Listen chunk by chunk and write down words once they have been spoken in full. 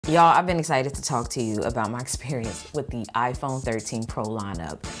Y'all, I've been excited to talk to you about my experience with the iPhone 13 Pro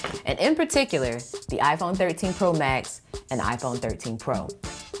lineup, and in particular, the iPhone 13 Pro Max and iPhone 13 Pro.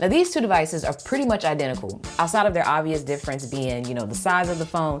 Now, these two devices are pretty much identical, outside of their obvious difference being, the size of the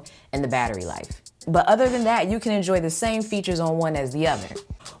phone and the battery life. But other than that, you can enjoy the same features on one as the other,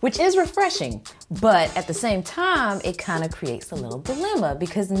 which is refreshing. But at the same time, it kind of creates a little dilemma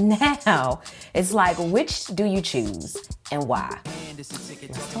because now it's like, which do you choose and why?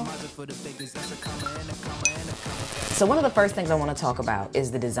 So one of the first things I want to talk about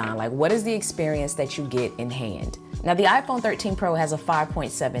is the design. Like, what is the experience that you get in hand? Now, the iPhone 13 Pro has a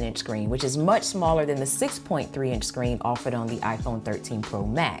 5.7-inch screen, which is much smaller than the 6.3-inch screen offered on the iPhone 13 Pro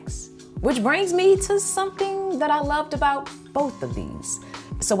Max. Which brings me to something that I loved about both of these.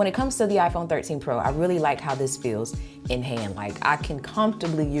 So when it comes to the iPhone 13 Pro, I really like how this feels in hand. Like, I can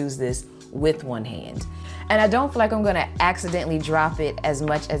comfortably use this with one hand. And I don't feel like I'm gonna accidentally drop it as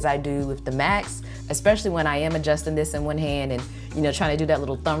much as I do with the Max, especially when I am adjusting this in one hand and trying to do that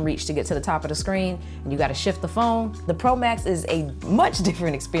little thumb reach to get to the top of the screen and you gotta shift the phone. The Pro Max is a much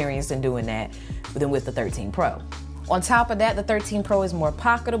different experience than doing that than with the 13 Pro. On top of that, the 13 Pro is more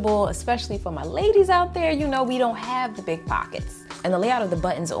pocketable, especially for my ladies out there. We don't have the big pockets. And the layout of the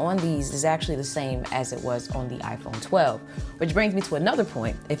buttons on these is actually the same as it was on the iPhone 12, which brings me to another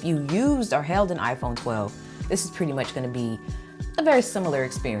point. If you used or held an iPhone 12, this is pretty much gonna be a very similar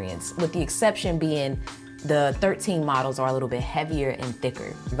experience, with the exception being the 13 models are a little bit heavier and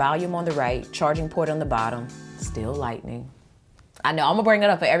thicker. Volume on the right, charging port on the bottom, still Lightning. I know, I'm gonna bring it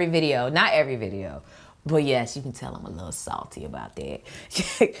up for every video, not every video. But yes, you can tell I'm a little salty about that.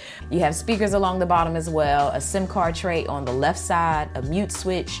 You have speakers along the bottom as well, a SIM card tray on the left side, a mute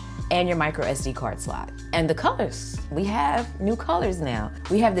switch, and your micro SD card slot. And the colors, we have new colors now.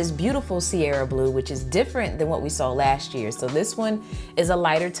 We have this beautiful Sierra blue, which is different than what we saw last year. So this one is a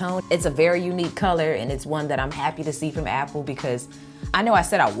lighter tone. It's a very unique color, and it's one that I'm happy to see from Apple because I know I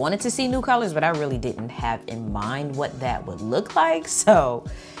said I wanted to see new colors, but I really didn't have in mind what that would look like. So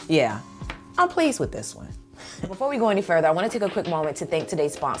yeah, I'm pleased with this one. Before we go any further, I want to take a quick moment to thank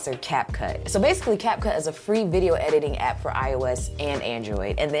today's sponsor, CapCut. So basically, CapCut is a free video editing app for iOS and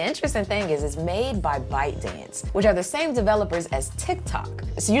Android. And the interesting thing is it's made by ByteDance, which are the same developers as TikTok.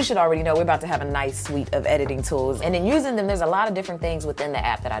 So you should already know we're about to have a nice suite of editing tools. And in using them, there's a lot of different things within the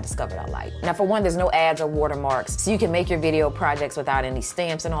app that I discovered I like. Now, for one, there's no ads or watermarks, so you can make your video projects without any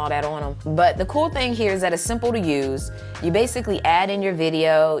stamps and all that on them. But the cool thing here is that it's simple to use. You basically add in your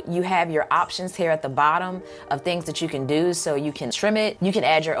video. You have your options here at the bottom of things that you can do, so you can trim it, you can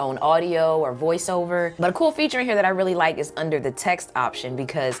add your own audio or voiceover. But a cool feature in here that I really like is under the text option,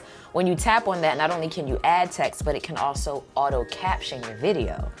 because when you tap on that, not only can you add text, but it can also auto caption your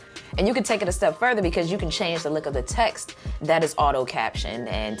video. And you can take it a step further because you can change the look of the text that is auto captioned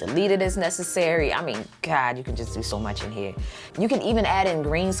and delete it as necessary. I mean, God, you can just do so much in here. You can even add in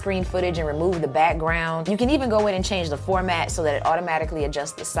green screen footage and remove the background. You can even go in and change the format so that it automatically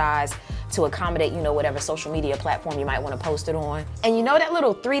adjusts the size to accommodate, whatever social media platform you might want to post it on. And that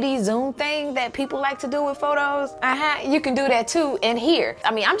little 3D zoom thing that people like to do with photos? You can do that too in here.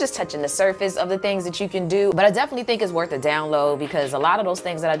 I mean, I'm just touching the surface of the things that you can do, but I definitely think it's worth a download because a lot of those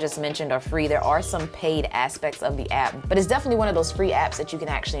things that I just mentioned are free. There are some paid aspects of the app, but it's definitely one of those free apps that you can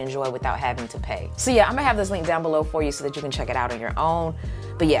actually enjoy without having to pay. So yeah, I'm gonna have this link down below for you so that you can check it out on your own.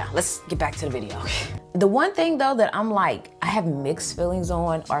 But yeah, let's get back to the video. The one thing though that I'm like, I have mixed feelings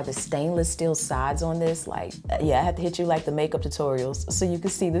on are the stainless steel sides on this. Like, yeah, I have to hit you like the makeup tutorials so you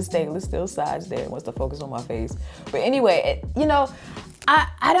can see the stainless steel sides there. It wants to focus on my face. But anyway,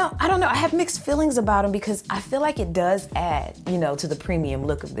 I don't know. I have mixed feelings about them because I feel like it does add, to the premium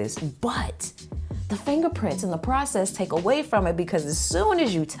look of this, but the fingerprints in the process take away from it because as soon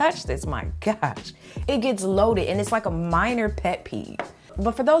as you touch this, my gosh, it gets loaded and it's like a minor pet peeve.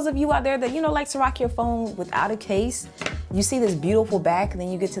 But for those of you out there that, like to rock your phone without a case, you see this beautiful back and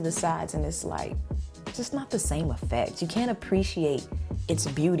then you get to the sides and it's like, just not the same effect. You can't appreciate its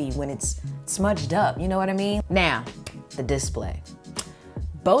beauty when it's smudged up, you know what I mean? Now, the display.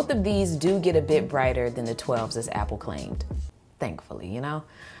 Both of these do get a bit brighter than the 12s as Apple claimed, thankfully,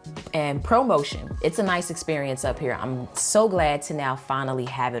 And ProMotion, it's a nice experience up here. I'm so glad to now finally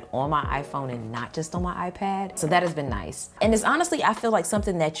have it on my iPhone and not just on my iPad. So that has been nice. And it's honestly, I feel like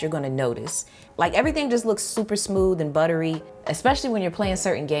something that you're gonna notice. Like everything just looks super smooth and buttery, especially when you're playing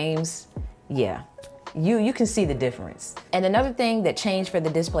certain games. Yeah, you can see the difference. And another thing that changed for the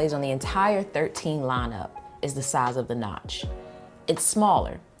displays on the entire 13 lineup is the size of the notch. It's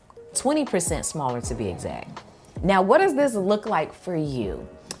smaller, 20% smaller to be exact. Now, what does this look like for you?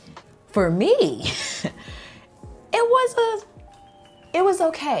 For me, it was it was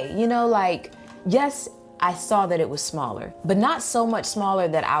okay. You know, like, yes, I saw that it was smaller, but not so much smaller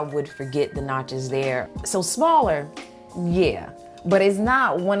that I would forget the notches there. So smaller, yeah. But it's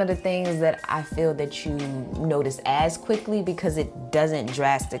not one of the things that I feel that you notice as quickly because it doesn't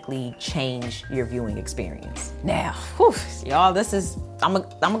drastically change your viewing experience. Now, y'all, I'm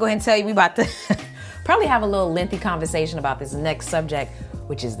gonna go ahead and tell you, we about to probably have a little lengthy conversation about this next subject,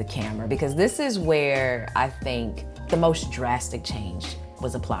 which is the camera, because this is where I think the most drastic change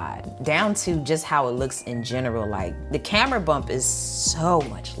was applied, down to just how it looks in general. Like, the camera bump is so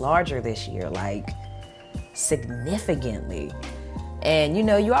much larger this year, like significantly. And you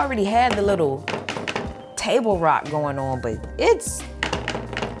know, you already had the little table rock going on, but it's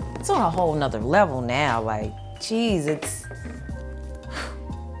on a whole nother level now. Like, geez,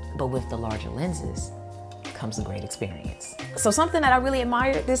 but with the larger lenses comes a great experience. So something that I really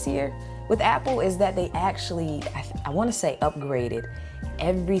admired this year with Apple is that they actually, I want to say, upgraded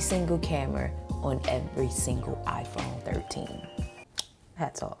every single camera on every single iPhone 13.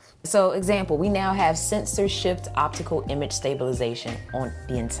 Hats off. So example, we now have sensor shift optical image stabilization on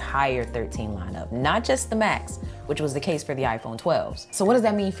the entire 13 lineup, not just the Max, which was the case for the iPhone 12s. So what does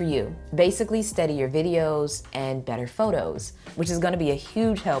that mean for you? Basically, steadier videos and better photos, which is gonna be a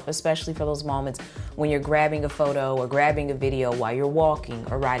huge help, especially for those moments when you're grabbing a photo or grabbing a video while you're walking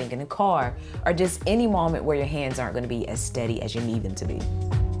or riding in a car, or just any moment where your hands aren't gonna be as steady as you need them to be.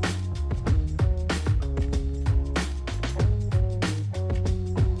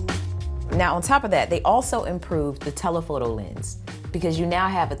 Now, on top of that, they also improved the telephoto lens because you now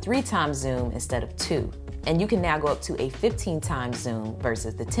have a 3x zoom instead of 2. And you can now go up to a 15x zoom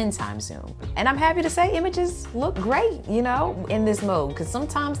versus the 10x zoom. And I'm happy to say images look great, you know, in this mode, because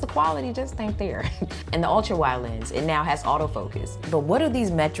sometimes the quality just ain't there. And the ultra wide lens, it now has autofocus. But what do these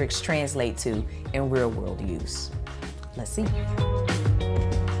metrics translate to in real world use? Let's see.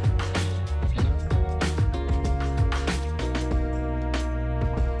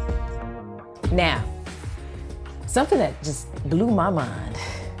 Now, something that just blew my mind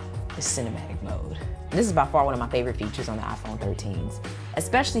is cinematic mode. This is by far one of my favorite features on the iPhone 13s,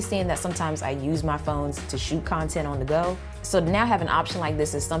 especially seeing that sometimes I use my phones to shoot content on the go. So to now have an option like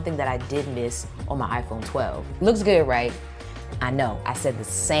this is something that I did miss on my iPhone 12. Looks good, right? I know, I said the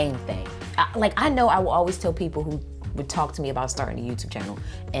same thing. I know I will always tell people who would talk to me about starting a YouTube channel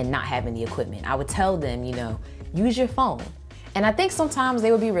and not having the equipment. I would tell them, you know, use your phone. And I think sometimes they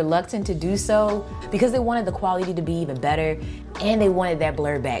would be reluctant to do so because they wanted the quality to be even better and they wanted that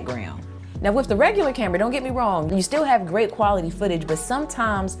blurred background. Now with the regular camera, don't get me wrong, you still have great quality footage, but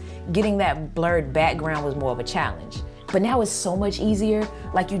sometimes getting that blurred background was more of a challenge. But now it's so much easier,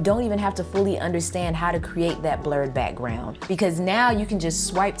 like you don't even have to fully understand how to create that blurred background because now you can just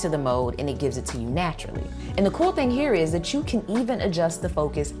swipe to the mode and it gives it to you naturally. And the cool thing here is that you can even adjust the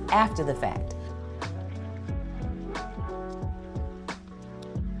focus after the fact.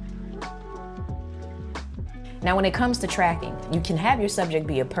 Now, when it comes to tracking, you can have your subject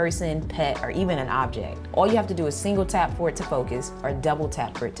be a person, pet, or even an object. All you have to do is single tap for it to focus or double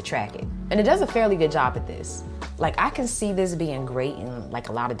tap for it to track it. And it does a fairly good job at this. Like, I can see this being great in like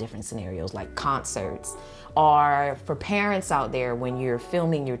a lot of different scenarios, like concerts, or for parents out there when you're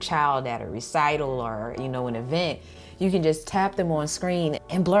filming your child at a recital or, you know, an event, you can just tap them on screen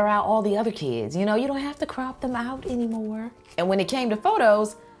and blur out all the other kids. You know, you don't have to crop them out anymore. And when it came to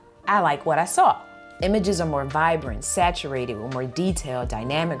photos, I like what I saw. Images are more vibrant, saturated, with more detail,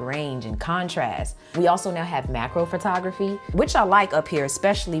 dynamic range, and contrast. We also now have macro photography, which I like up here,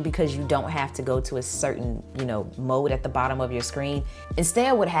 especially because you don't have to go to a certain, you know, mode at the bottom of your screen.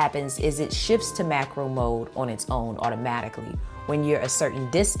 Instead, what happens is it shifts to macro mode on its own automatically when you're a certain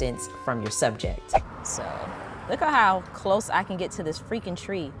distance from your subject. So, look at how close I can get to this freaking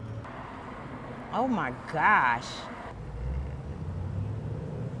tree. Oh my gosh.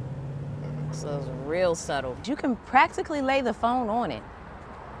 So it's real subtle. You can practically lay the phone on it.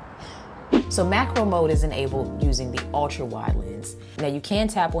 So macro mode is enabled using the ultra wide lens. Now you can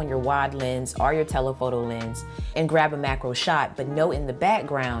tap on your wide lens or your telephoto lens and grab a macro shot, but note in the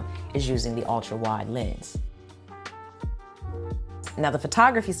background is using the ultra wide lens. Now the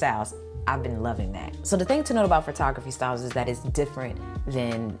photography styles, I've been loving that. So the thing to note about photography styles is that it's different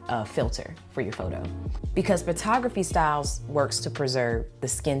than a filter for your photo. Because photography styles works to preserve the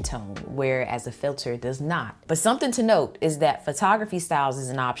skin tone, whereas a filter does not. But something to note is that photography styles is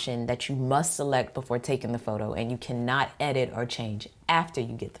an option that you must select before taking the photo, and you cannot edit or change after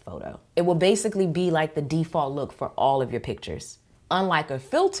you get the photo. It will basically be like the default look for all of your pictures, unlike a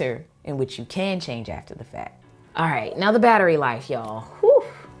filter in which you can change after the fact. All right, now the battery life, y'all. Whew.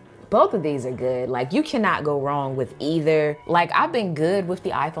 Both of these are good. Like, you cannot go wrong with either. Like, I've been good with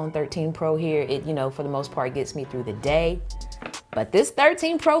the iPhone 13 Pro here. It, you know, for the most part gets me through the day. But this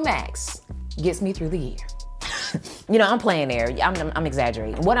 13 Pro Max gets me through the year. You know, I'm playing there. I'm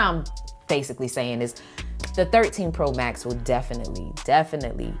exaggerating. What I'm basically saying is the 13 Pro Max will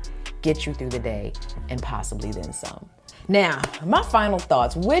definitely get you through the day and possibly then some. Now, my final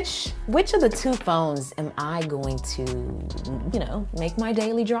thoughts. Which of the two phones am I going to, you know, make my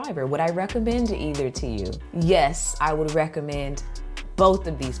daily driver? Would I recommend either to you? Yes, I would recommend both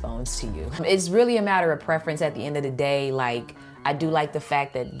of these phones to you. It's really a matter of preference at the end of the day. Like, I do like the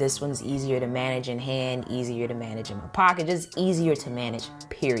fact that this one's easier to manage in hand, easier to manage in my pocket, just easier to manage,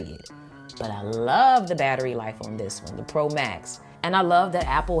 period. But I love the battery life on this one, the Pro Max. And I love that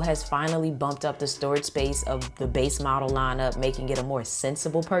Apple has finally bumped up the storage space of the base model lineup, making it a more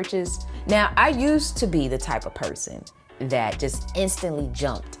sensible purchase. Now, I used to be the type of person that just instantly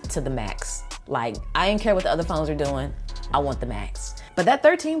jumped to the Max. Like, I didn't care what the other phones are doing, I want the Max. But that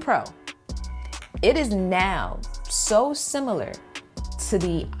 13 Pro, it is now so similar to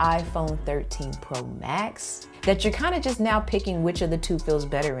the iPhone 13 Pro Max that you're kind of just now picking which of the two feels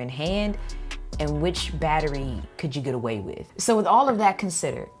better in hand and which battery could you get away with. So with all of that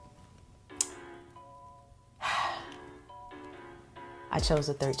considered, I chose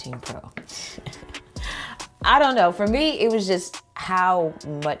the 13 Pro. I don't know, for me, it was just how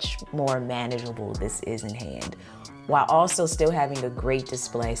much more manageable this is in hand, while also still having a great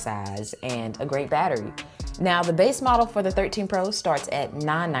display size and a great battery. Now, the base model for the 13 Pro starts at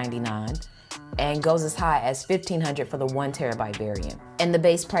 $999 and goes as high as $1,500 for the 1 terabyte variant. And the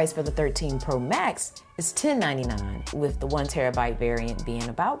base price for the 13 Pro Max is $1,099, with the 1 terabyte variant being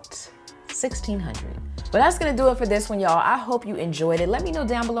about $1,600. But that's gonna do it for this one, y'all. I hope you enjoyed it. Let me know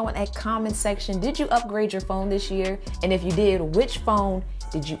down below in that comment section, did you upgrade your phone this year? And if you did, which phone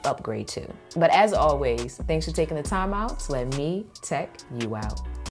did you upgrade to? But as always, thanks for taking the time out to let me tech you out.